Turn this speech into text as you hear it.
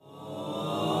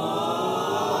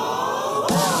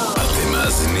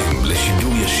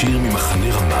לשידור ישיר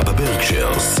ממחנה רמה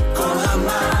בברקשיירס. כל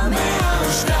רמה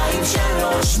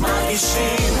 102.3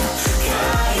 מרגישים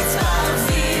קיץ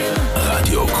באוויר.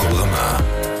 רדיו כל רמה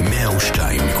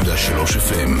 102.3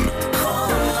 FM.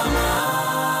 כל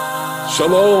רמה.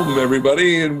 Shalom,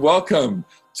 everybody, and welcome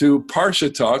to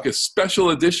Parsha Talk, a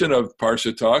special edition of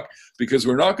Parsha Talk, because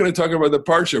we're not going to talk about the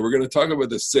Parsha, we're going to talk about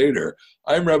the Seder.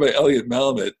 I'm Rabbi Elliot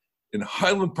Malamet in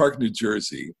Highland Park, New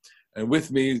Jersey, and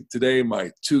with me today,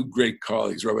 my two great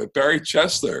colleagues, Rabbi Barry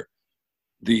Chesler,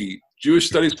 the Jewish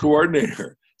Studies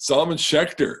Coordinator, Solomon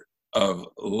Schechter of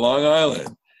Long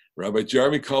Island, Rabbi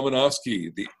Jeremy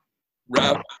Kalmanovsky, the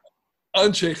Rabbi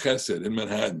Anshe Chesed in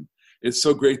Manhattan. It's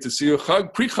so great to see you.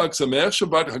 Pre-Chag Sameach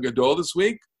Shabbat Hagadol this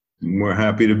week. We're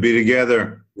happy to be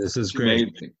together. This is great.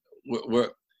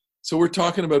 Amazing. So we're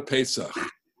talking about Pesach.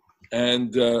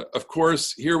 And of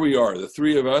course, here we are, the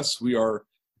three of us. We are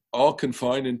all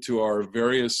confined into our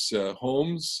various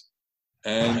homes.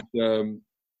 And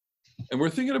we're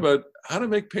thinking about how to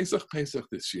make Pesach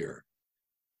this year.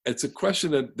 It's a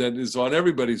question that is on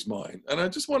everybody's mind. And I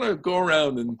just want to go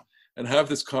around and have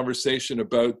this conversation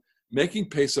about making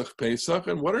Pesach,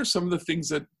 and what are some of the things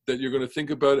that you're going to think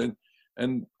about,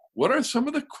 and what are some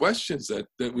of the questions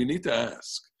that we need to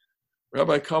ask?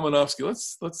 Rabbi Kalmanovsky,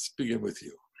 let's begin with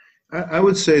you. I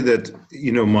would say that,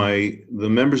 the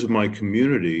members of my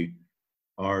community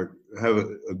have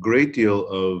a great deal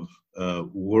of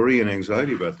worry and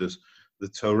anxiety about this. The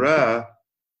Torah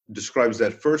describes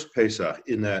that first Pesach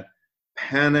in that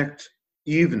panicked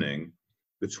evening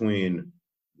between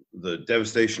the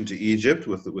devastation to Egypt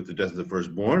with the death of the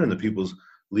firstborn and the people's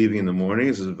leaving in the morning.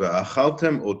 It says,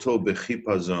 "V'achaltem oto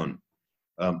b'chipazon."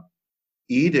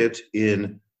 Eat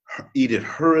it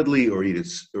hurriedly, or eat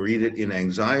it in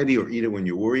anxiety, or eat it when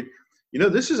you're worried.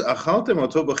 This is achaltem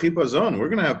oto b'chipazon. We're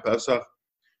going to have Pesach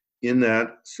in that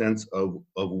sense of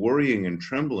worrying and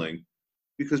trembling,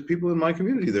 because people in my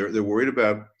community, they're worried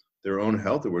about their own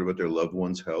health, they're worried about their loved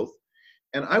one's health.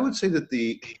 And I would say that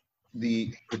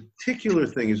the particular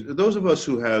thing is, those of us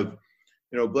who have,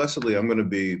 blessedly, I'm going to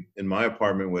be in my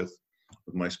apartment with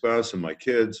my spouse and my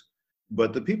kids,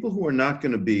 but the people who are not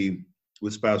going to be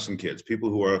with spouse and kids, people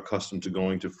who are accustomed to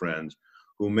going to friends,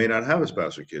 who may not have a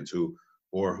spouse or kids,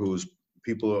 or whose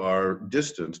people are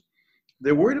distant,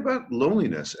 they're worried about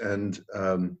loneliness. And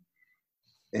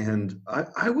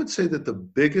I would say that the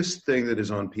biggest thing that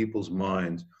is on people's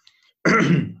minds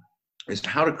is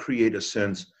how to create a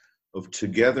sense of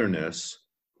togetherness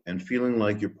and feeling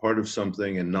like you're part of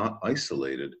something and not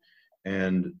isolated.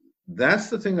 And that's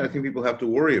the thing that I think people have to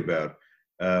worry about.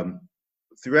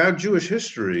 Throughout Jewish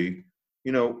history,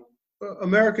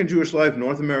 American Jewish life,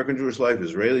 North American Jewish life,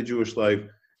 Israeli Jewish life,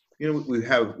 we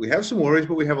have some worries,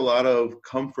 but we have a lot of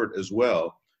comfort as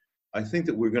well. I think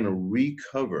that we're going to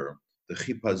recover the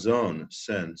chipazon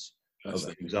sense of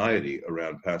anxiety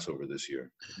around Passover this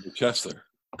year. Chesler.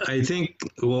 I think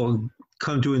we'll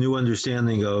come to a new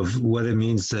understanding of what it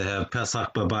means to have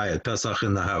Pesach Babayit, Pesach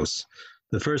in the house.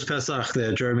 The first Pesach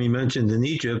that Jeremy mentioned in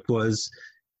Egypt was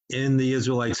in the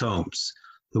Israelites' homes.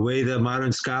 The way that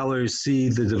modern scholars see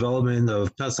the development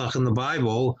of Pesach in the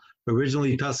Bible,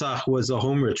 originally Pesach was a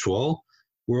home ritual.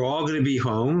 We're all going to be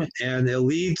home, and it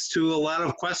leads to a lot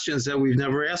of questions that we've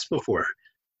never asked before.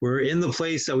 We're in the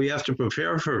place that we have to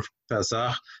prepare for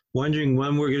Pesach, wondering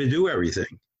when we're going to do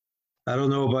everything. I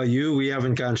don't know about you. We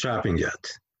haven't gone shopping yet.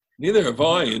 Neither have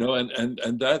I,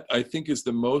 and that I think is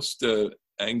the most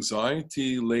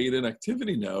anxiety-laden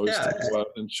activity now, is to go out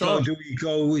and shop. So do we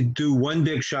go do one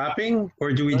big shopping,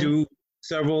 or do we do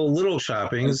several little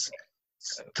shoppings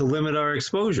to limit our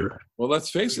exposure? Well, let's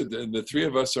face it, the three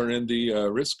of us are in the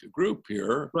risk group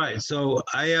here. Right. So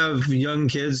I have young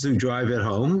kids who drive at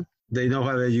home. They know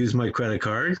how to use my credit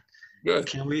card. Good.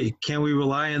 Can we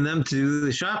rely on them to do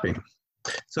the shopping?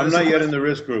 So I'm not yet in the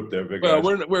risk group there, big guy.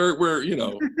 Well, we're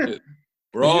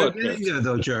we're all getting there,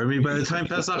 though, Jeremy. By the time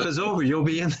Pesach is over, you'll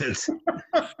be in it.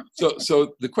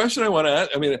 So the question I want to ask,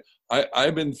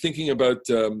 I've been thinking about,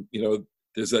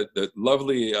 there's that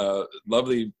lovely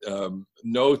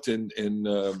note in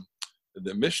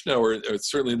the Mishnah, or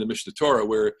certainly in the Mishnah Torah,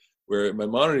 where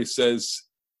Maimonides says,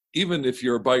 even if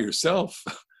you're by yourself,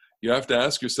 you have to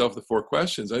ask yourself the four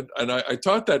questions. I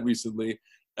taught that recently.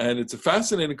 And it's a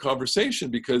fascinating conversation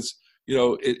because,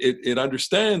 it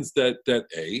understands that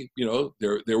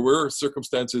there were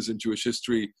circumstances in Jewish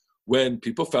history when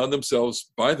people found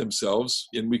themselves by themselves,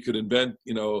 and we could invent,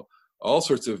 all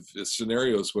sorts of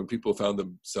scenarios when people found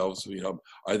themselves,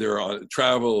 either on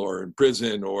travel or in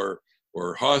prison or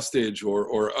hostage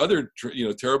or other,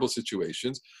 terrible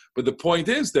situations. But the point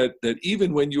is that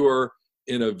even when you're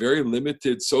in a very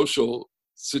limited social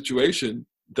situation,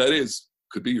 that is,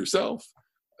 could be yourself.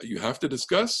 You have to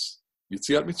discuss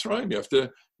Yetziat Mitzrayim.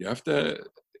 You have to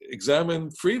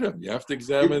examine freedom. You have to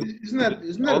examine Isn't that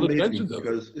all the amazing? dimensions of it.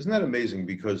 Because isn't that amazing?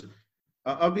 Because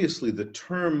obviously the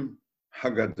term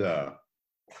Haggadah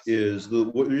is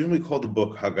what we usually call the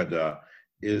book Haggadah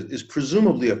is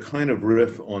presumably a kind of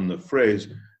riff on the phrase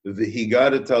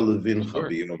 "V'higadata levincha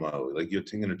b'yomahu," like you're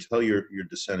going to tell your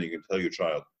descendant, you're going to tell your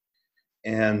child,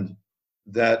 and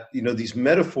that these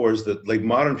metaphors that like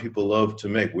modern people love to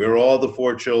make. We're all the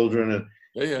four children,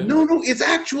 and no, it's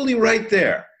actually right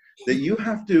there that you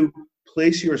have to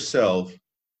place yourself.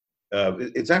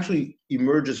 It's actually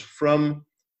emerges from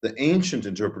the ancient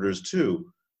interpreters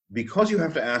too, because you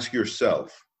have to ask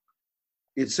yourself.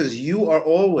 It says you are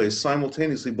always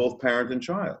simultaneously both parent and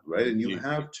child, right? And you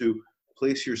have to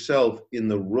place yourself in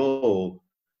the role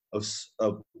of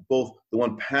both the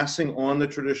one passing on the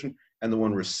tradition and the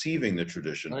one receiving the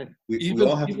tradition. Right. We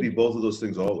all have to be both of those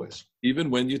things always. Even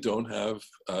when you don't have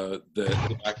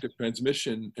the active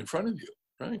transmission in front of you,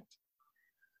 right?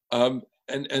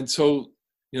 And so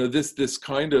this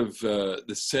kind of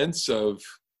the sense of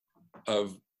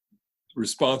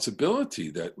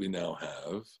responsibility that we now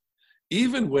have,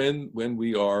 even when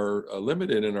we are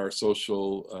limited in our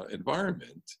social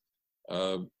environment,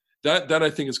 that I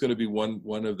think is going to be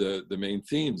one of the main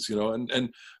themes,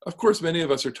 and of course many of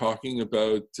us are talking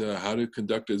about how to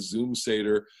conduct a Zoom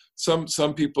Seder.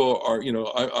 Some people are,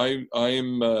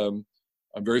 I'm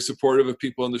very supportive of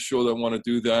people in the shul that want to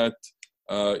do that.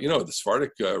 The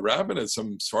Sephardic rabbin and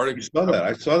some Sephardic.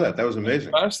 I saw that. That was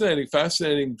amazing.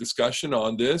 Fascinating discussion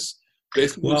on this.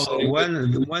 Basically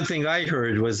one thing I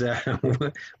heard was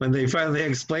that when they finally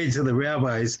explained to the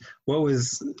rabbis what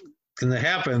was going to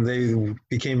happen, they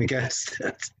became against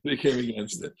it. Yeah,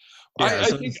 I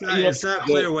think it's not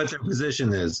clear what their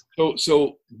position is.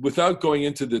 So without going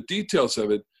into the details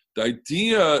of it, the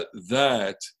idea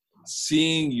that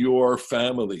seeing your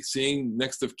family, seeing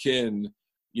next of kin,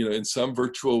 in some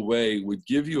virtual way would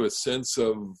give you a sense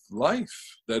of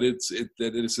life, that it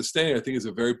is sustaining, I think is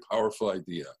a very powerful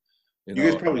idea. You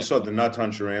guys probably saw the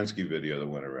Natan Sharansky video that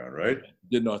went around, right?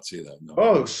 Did not see that, no.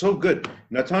 Oh, it was so good.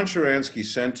 Natan Sharansky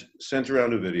sent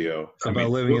around a video.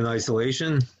 About living in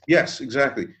isolation? Yes,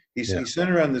 exactly. He sent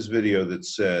around this video that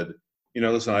said,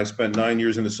 listen, I spent 9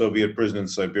 years in a Soviet prison in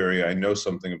Siberia. I know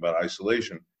something about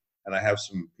isolation, and I have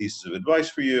some pieces of advice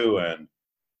for you. And,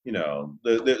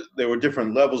 there were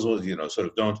different levels of, sort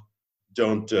of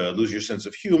don't lose your sense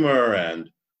of humor, and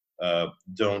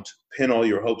don't pin all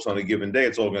your hopes on a given day.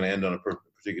 It's all going to end on a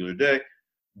particular day.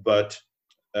 But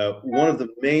one of the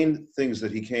main things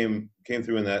that he came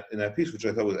through in that piece, which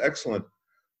I thought was excellent,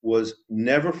 was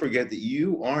never forget that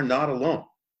you are not alone.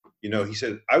 He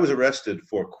said, I was arrested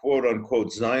for quote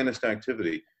unquote Zionist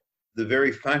activity. The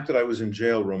very fact that I was in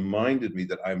jail reminded me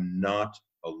that I'm not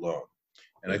alone.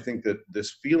 And I think that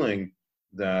this feeling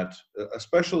that,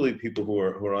 especially people who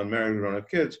are unmarried, who don't have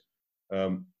kids,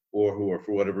 or who are,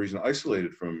 for whatever reason,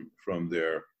 isolated from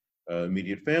their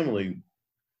immediate family,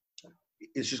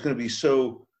 it's just going to be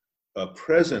so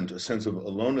present, a sense of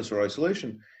aloneness or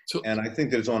isolation. And I think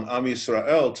that it's on Am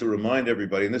Yisrael to remind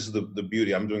everybody, and this is the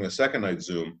beauty, I'm doing a second night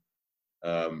Zoom,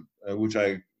 which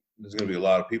there's going to be a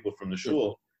lot of people from the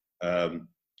shul,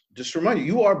 just to remind you,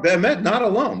 you are Be'emet not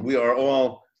alone. We are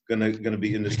all going to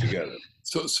be in this together.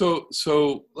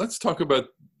 So let's talk about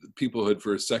peoplehood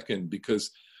for a second,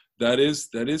 because that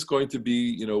is going to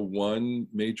be one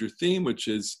major theme, which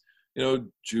is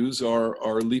Jews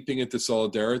are leaping into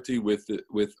solidarity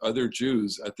with other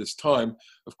Jews at this time.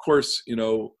 Of course,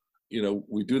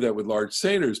 we do that with large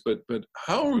seders, but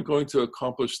how are we going to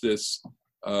accomplish this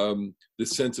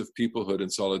sense of peoplehood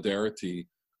and solidarity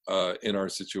in our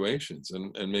situations?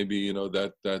 And maybe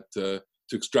that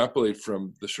to extrapolate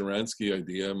from the Sharansky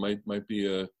idea might be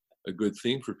a good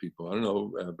theme for people. I don't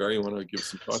know, Barry, you want to give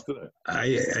some thought to that?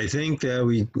 I think that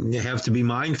we have to be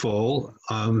mindful,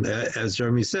 as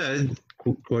Jeremy said,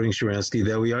 quoting Sharansky,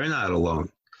 that we are not alone.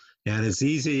 And it's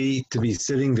easy to be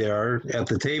sitting there at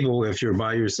the table if you're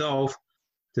by yourself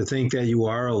to think that you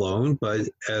are alone. But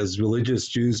as religious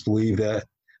Jews we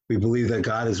believe that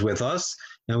God is with us.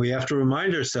 And we have to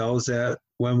remind ourselves that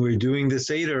when we're doing the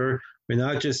Seder, we're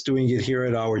not just doing it here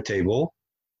at our table.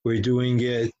 We're doing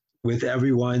it with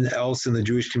everyone else in the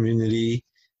Jewish community,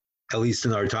 at least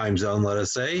in our time zone, let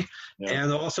us say. Yeah.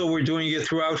 And also we're doing it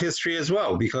throughout history as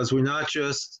well, because we're not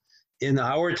just in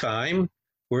our time,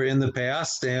 we're in the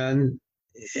past and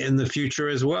in the future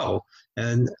as well.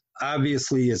 And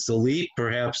obviously it's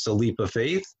perhaps a leap of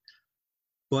faith,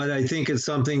 but I think it's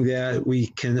something that we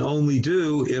can only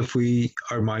do if we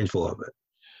are mindful of it.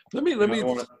 Let me I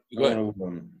want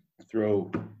to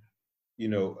throw,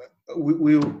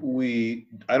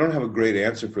 I don't have a great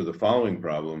answer for the following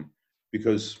problem,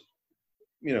 because,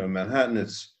 in Manhattan,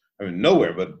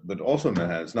 nowhere, but also in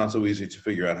Manhattan, it's not so easy to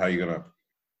figure out how you're going to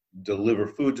deliver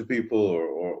food to people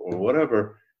or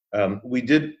whatever. We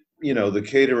did, the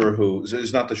caterer who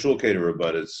is not the shul caterer,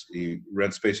 but he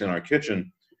rents space in our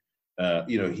kitchen.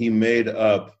 He made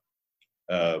up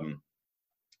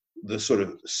the sort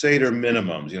of Seder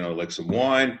minimums, like some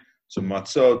wine, some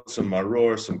matzot, some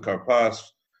maror, some karpas,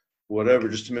 whatever,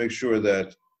 just to make sure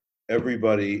that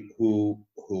everybody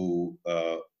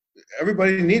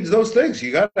everybody needs those things.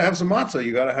 You got to have some matzah.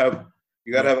 You got to have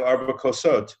arba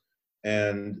kosot,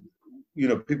 and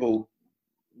people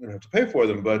have to pay for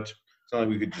them. But it's not like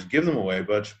we could just give them away.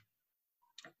 But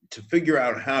to figure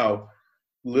out how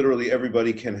literally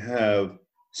everybody can have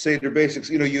Seder basics.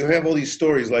 You have all these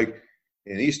stories like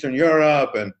in Eastern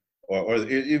Europe or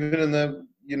even in the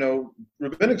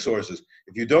rabbinic sources.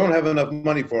 If you don't have enough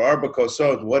money for arba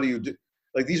kosot, what do you do?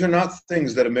 Like, these are not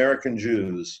things that American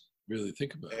Jews really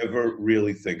think about. Ever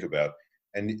really think about.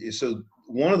 And so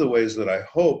one of the ways that I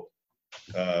hope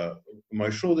my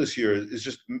shul this year is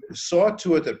just saw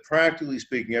to it that, practically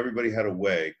speaking, everybody had a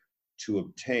way to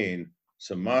obtain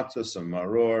some matzah, some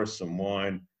maror, some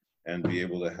wine, and be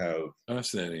able to have.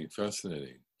 Fascinating.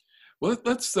 Well,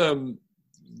 let's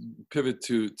pivot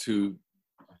to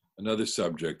another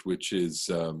subject, which is,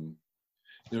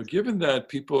 given that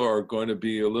people are going to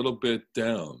be a little bit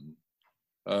down,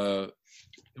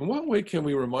 in what way can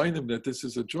we remind them that this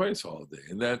is a joyous holiday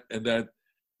and that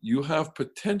you have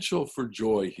potential for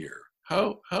joy here?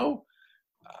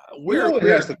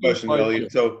 Where asked the question,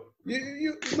 Elliot? So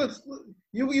you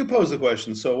pose the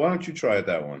question. So why don't you try it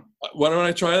that one? Why don't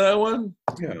I try that one?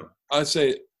 Yeah. I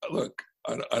say, look,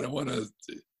 I don't want to.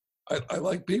 I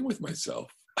like being with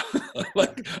myself. I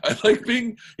like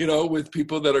being, with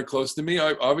people that are close to me.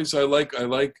 I love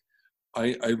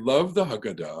the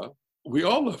Haggadah. We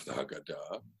all love the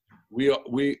Haggadah.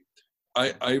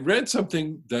 I read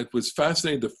something that was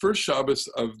fascinating. The first Shabbos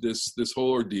of this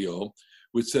whole ordeal,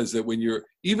 which says that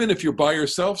even if you're by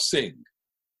yourself, sing.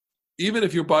 Even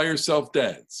if you're by yourself,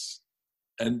 dance.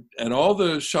 And all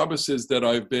the Shabboses that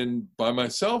I've been by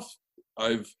myself,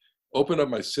 I've opened up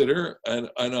my siddur and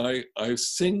I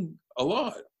sing a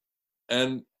lot.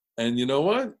 And you know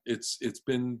what? It's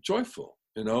been joyful,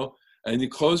 And you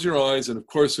close your eyes, and of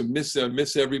course I miss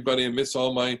everybody. I miss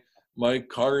all my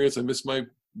congregants. I miss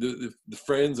the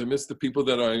friends. I miss the people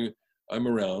that I'm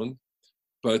around.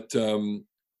 But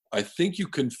I think you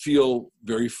can feel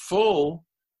very full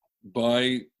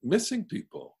by missing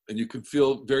people, and you can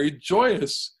feel very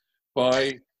joyous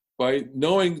by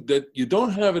knowing that you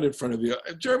don't have it in front of you.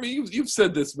 Jeremy, you've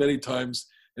said this many times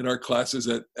in our classes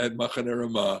at Machaneh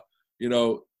Ramah.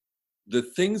 The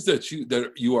things that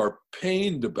you are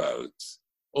pained about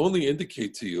only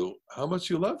indicate to you how much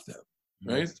you love them,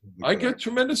 right? I get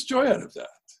tremendous joy out of that.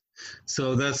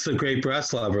 So that's the great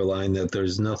Breslover line, that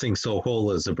there's nothing so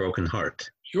whole as a broken heart.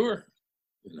 Sure,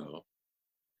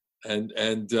 and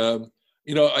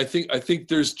I think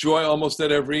there's joy almost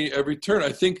at every turn.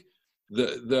 I think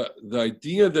the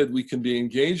idea that we can be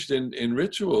engaged in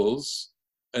rituals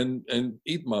and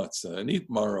eat matzah and eat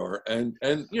maror and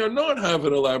not have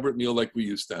an elaborate meal like we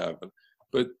used to have,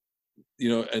 but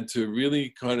and to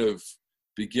really kind of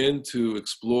begin to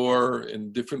explore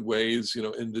in different ways,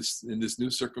 in this new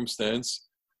circumstance.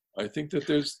 I think that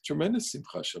there's tremendous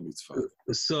simcha shel mitzvah.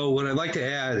 So what I'd like to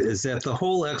add is that the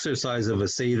whole exercise of a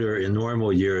Seder in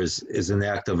normal years is an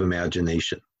act of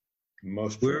imagination.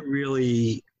 We're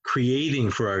really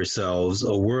creating for ourselves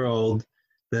a world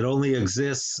that only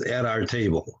exists at our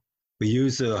table. We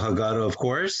use the Haggadah, of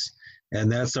course, and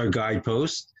that's our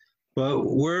guidepost, but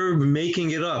we're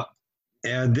making it up.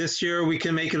 And this year we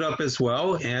can make it up as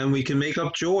well, and we can make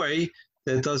up joy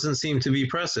that doesn't seem to be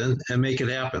present and make it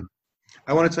happen.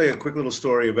 I want to tell you a quick little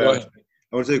story about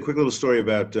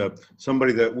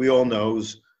somebody that we all know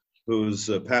who's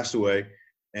passed away,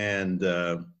 and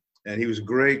he was a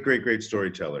great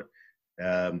storyteller.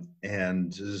 And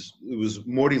it was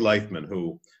Morty Leithman,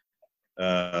 who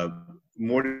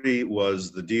Morty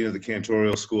was the dean of the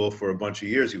Cantorial School for a bunch of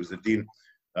years. He was the dean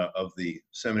of the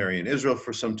seminary in Israel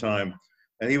for some time,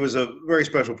 and he was a very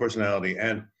special personality.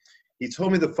 And he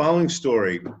told me the following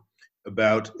story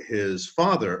about his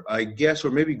father, I guess,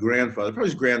 or maybe grandfather, probably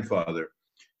his grandfather,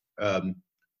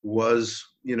 was,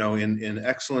 in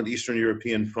excellent Eastern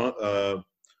European form.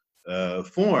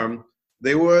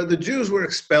 The Jews were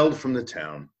expelled from the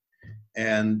town,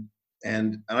 and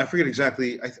I forget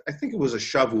exactly. I think it was a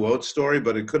Shavuot story,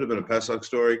 but it could have been a Pesach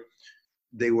story.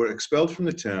 They were expelled from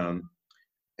the town,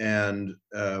 and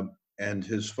and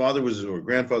his father was, or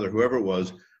grandfather, whoever it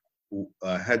was,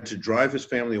 had to drive his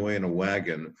family away in a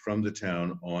wagon from the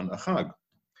town on a Chag.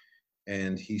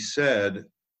 And he said,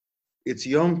 it's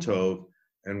Yom Tov,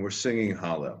 and we're singing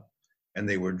Hallel. And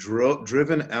they were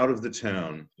driven out of the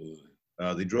town.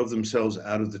 They drove themselves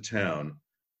out of the town,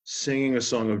 singing a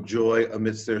song of joy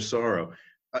amidst their sorrow.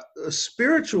 A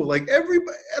spiritual, like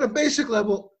everybody, at a basic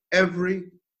level,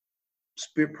 every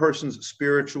person's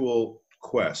spiritual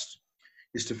quest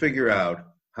is to figure out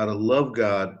how to love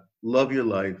God, love your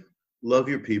life, love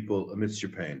your people amidst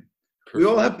your pain. Perfect. We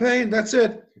all have pain. That's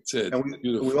it. That's it. And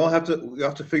we all have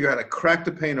to figure out how to crack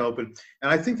the pain open.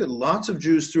 And I think that lots of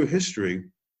Jews through history,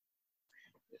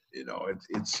 you know,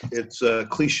 it's a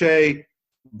cliche,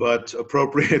 but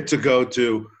appropriate to go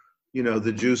to, you know,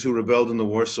 the Jews who rebelled in the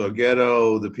Warsaw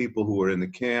Ghetto, the people who were in the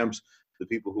camps, the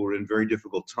people who were in very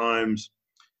difficult times.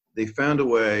 They found a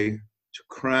way to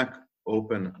crack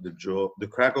open the joy, to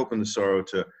crack open the sorrow,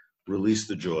 to release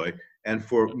the joy. And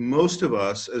for most of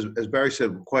us, as Barry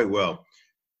said quite well,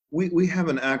 we have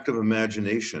an active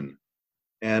imagination,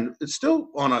 and it's still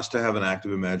on us to have an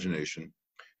active imagination.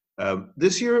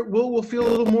 This year, we'll feel a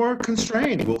little more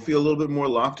constrained. We'll feel a little bit more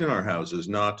locked in our houses,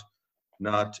 not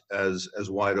as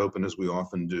wide open as we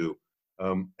often do.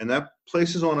 And that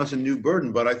places on us a new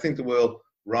burden, but I think that we'll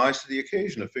rise to the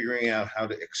occasion of figuring out how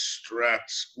to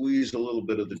squeeze a little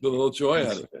bit of the joy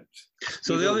out of it.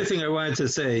 So the other thing I wanted to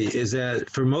say is that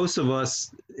for most of us,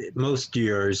 most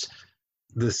years,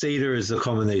 the Seder is a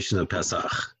culmination of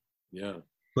Pesach. Yeah.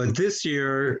 But this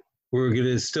year, we're going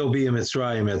to still be in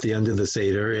Mitzrayim at the end of the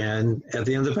Seder and at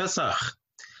the end of Pesach.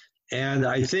 And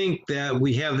I think that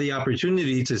we have the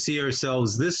opportunity to see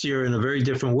ourselves this year in a very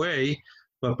different way,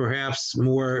 but perhaps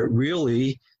more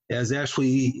really as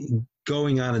actually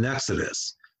going on an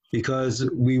exodus, because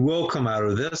we will come out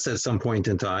of this at some point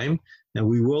in time, and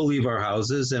we will leave our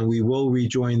houses, and we will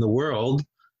rejoin the world,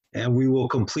 and we will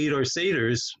complete our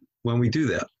Seders when we do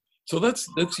that. So let's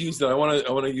use that. I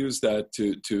want to use that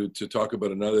to talk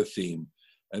about another theme,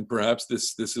 and perhaps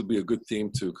this will be a good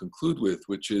theme to conclude with,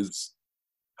 which is,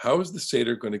 how is the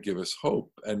Seder going to give us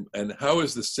hope, and how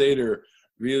is the Seder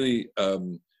really a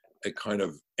kind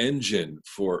of engine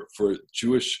for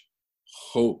Jewish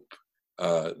hope?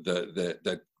 How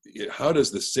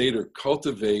does the Seder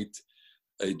cultivate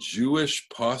a Jewish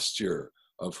posture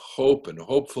of hope and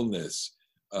hopefulness?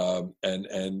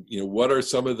 And you know, what are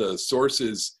some of the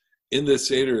sources in the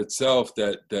Seder itself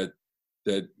that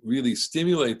really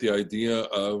stimulate the idea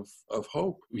of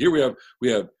hope? Here we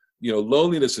have you know,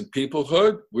 loneliness and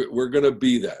peoplehood. We're going to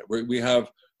be that. We have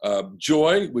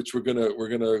joy, which we're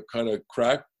gonna kind of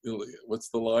crack. What's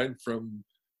the line from?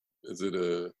 Is it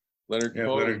a Leonard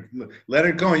Cohen?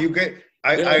 Leonard Cohen. You get.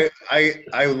 I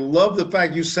love the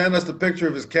fact you sent us the picture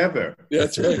of his kever. Yeah,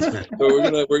 that's right. So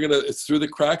we're gonna. It's through the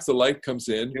cracks the light comes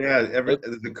in. Yeah,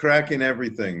 the crack in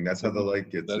everything. That's how the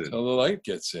light gets in. That's how the light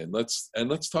gets in. Let's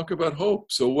talk about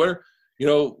hope. So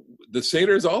the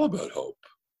Seder is all about hope.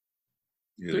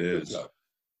 It is.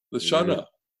 The Shana.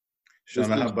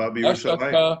 Shana Haba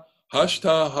B'Yerushalayim.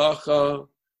 Hashta Hacha.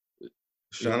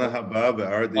 Shana Haba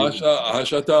B'Ardi.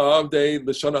 Hashata Avdei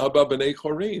L'Shana Haba B'nei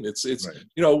Chorin. It's right.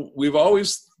 You know, we've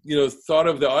always thought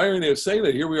of the irony of saying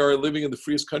that here we are living in the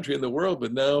freest country in the world,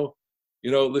 but now,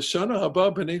 L'Shana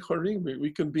Haba B'nei Chorin,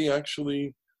 we can be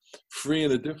actually free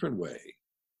in a different way.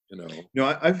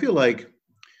 I feel like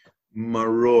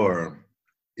Maror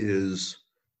is,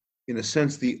 in a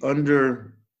sense, there's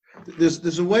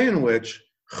a way in which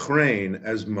Chrein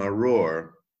as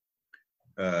Maror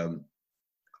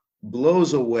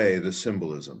blows away the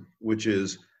symbolism, which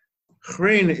is,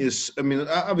 Chrein is,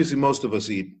 obviously most of us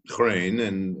eat Chrein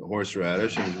and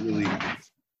horseradish, and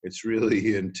it's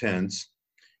really intense.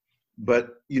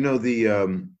 But,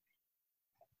 the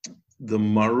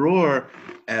Maror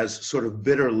as sort of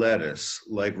bitter lettuce,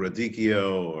 like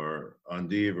radicchio or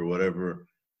endive or whatever.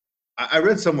 I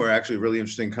read somewhere actually a really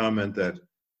interesting comment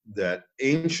that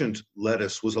ancient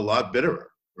lettuce was a lot bitterer,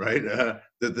 right?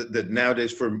 That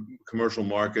nowadays for commercial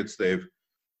markets, they've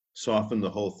softened the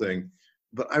whole thing.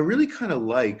 But I really kind of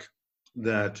like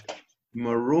that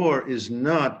Maror is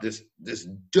not this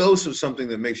dose of something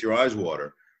that makes your eyes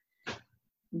water,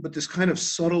 but this kind of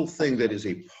subtle thing that is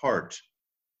a part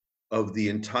of the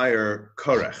entire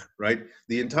korech, right?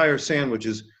 The entire sandwich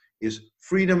is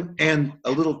freedom and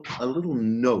a little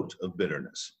note of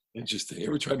bitterness. Interesting. You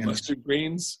ever tried mustard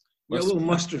greens? Yeah, a little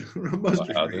mustard green.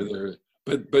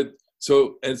 But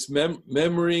so it's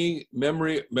memory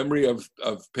of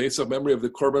Pesach, memory of the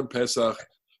Korban Pesach,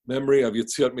 memory of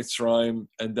Yetziat Mitzrayim,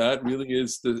 and that really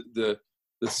is the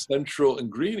central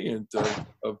ingredient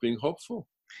of being hopeful.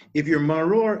 If your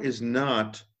maror is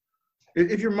not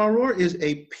If your maror is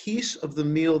a piece of the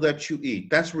meal that you eat,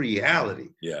 that's reality.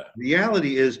 Yeah.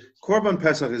 Reality is Korban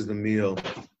Pesach is the meal,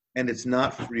 and it's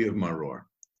not free of maror.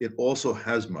 It also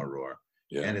has maror,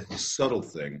 and it's a subtle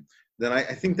thing. Then I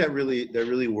think that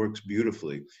really works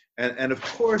beautifully. And of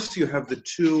course you have these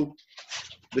two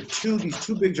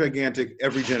big gigantic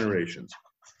every generations.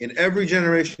 In every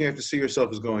generation you have to see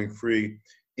yourself as going free.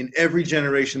 In every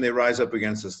generation they rise up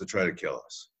against us to try to kill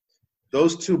us.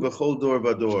 Those two bechol dor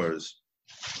vadors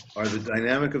are the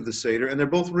dynamic of the Seder, and they're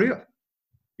both real.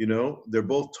 They're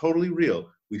both totally real.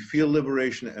 We feel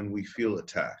liberation and we feel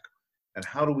attack. And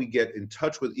how do we get in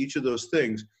touch with each of those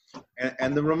things?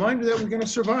 And the reminder that we're going to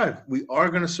survive. We are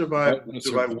going to survive. We'll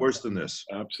survive worse than this.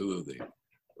 Absolutely.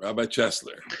 Rabbi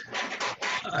Chesler.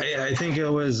 I think it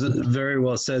was very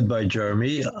well said by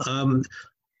Jeremy.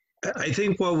 I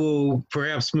think what will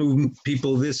perhaps move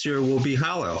people this year will be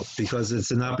Hallel, because it's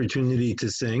an opportunity to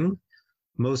sing.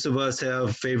 Most of us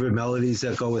have favorite melodies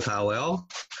that go with Hallel.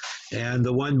 And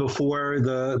the one before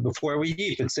we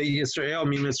eat, B'tzei Yisrael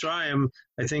Mitzrayim,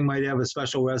 I think might have a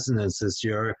special resonance this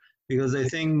year, because I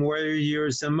think more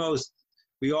years than most,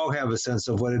 we all have a sense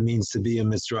of what it means to be in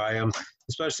Mitzrayim,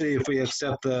 especially if we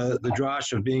accept the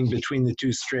drash of being between the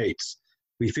two straits.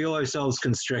 We feel ourselves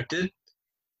constricted,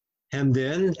 hemmed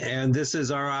in, and this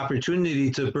is our opportunity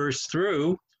to burst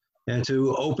through and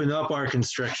to open up our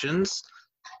constrictions,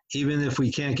 even if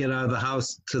we can't get out of the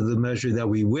house to the measure that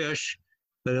we wish,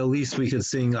 but at least we could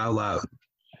sing out loud.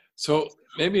 So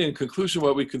maybe in conclusion,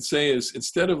 what we can say is,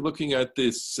 instead of looking at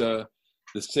this, the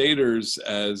Seders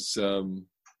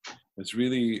as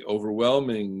really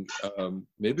overwhelming,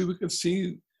 maybe we can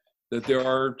see that there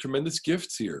are tremendous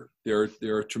gifts here. There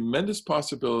are tremendous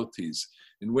possibilities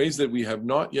in ways that we have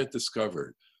not yet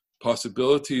discovered.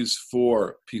 Possibilities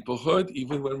for peoplehood,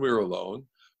 even when we're alone.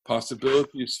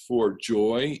 Possibilities for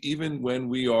joy, even when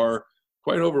we are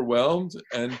quite overwhelmed,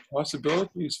 and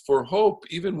possibilities for hope,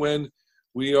 even when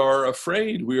we are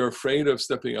afraid. We are afraid of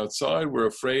stepping outside. We're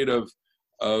afraid of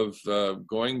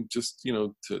going just,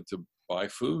 to buy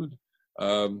food.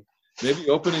 Maybe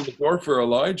opening the door for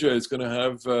Elijah is going to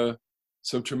have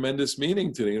some tremendous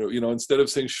meaning to it. Instead of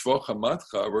saying Shvo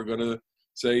Hamatcha, we're going to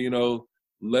say,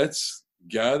 let's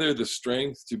gather the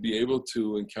strength to be able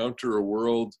to encounter a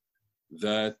world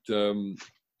that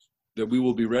we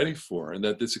will be ready for, and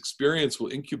that this experience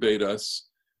will incubate us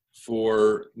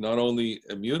for not only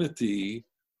immunity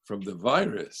from the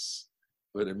virus,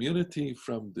 but immunity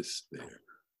from despair,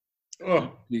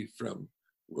 immunity from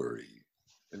worry.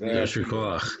 There you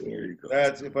go.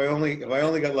 That's if I only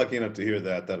got lucky enough to hear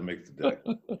that, that'll make the day.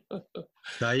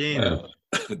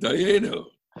 Dayenu.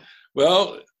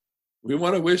 Well, we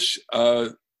want to wish our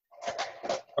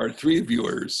three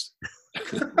viewers.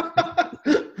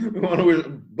 We want to wish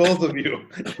both of you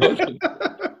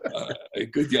a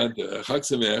good Yanta, Chag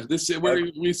Sameach.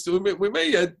 We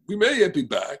may yet be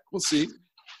back. We'll see.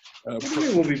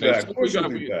 We'll be back. Of course, we'll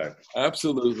be back.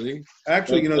 Absolutely.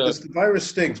 Actually, the virus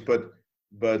stinks, but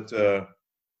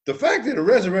the fact that a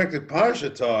resurrected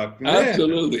Parsha talk, man.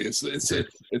 Absolutely,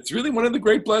 it's really one of the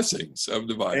great blessings of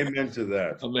the Bible. Amen to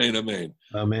that. Amen, amen.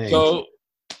 Amen. So,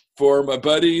 for my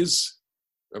buddies,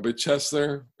 Rabbi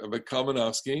Chesler, Rabbi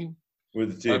Kamenowski,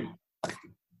 with the team,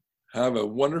 have a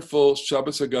wonderful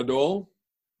Shabbos HaGadol.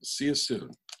 See you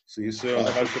soon. See you soon.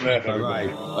 Chag Sameach, everybody.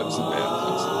 Chag Sameach.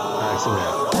 Chag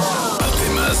Sameach.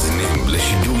 אתם מאזינים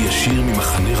לשידור ישיר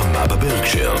ממחנה רמה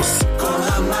בברקשרס. כל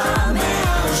רמה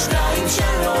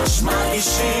 102.3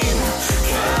 מרגישים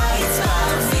קיץ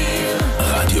באוויר.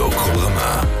 רדיו כל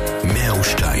רמה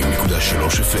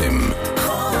 102.3 FM.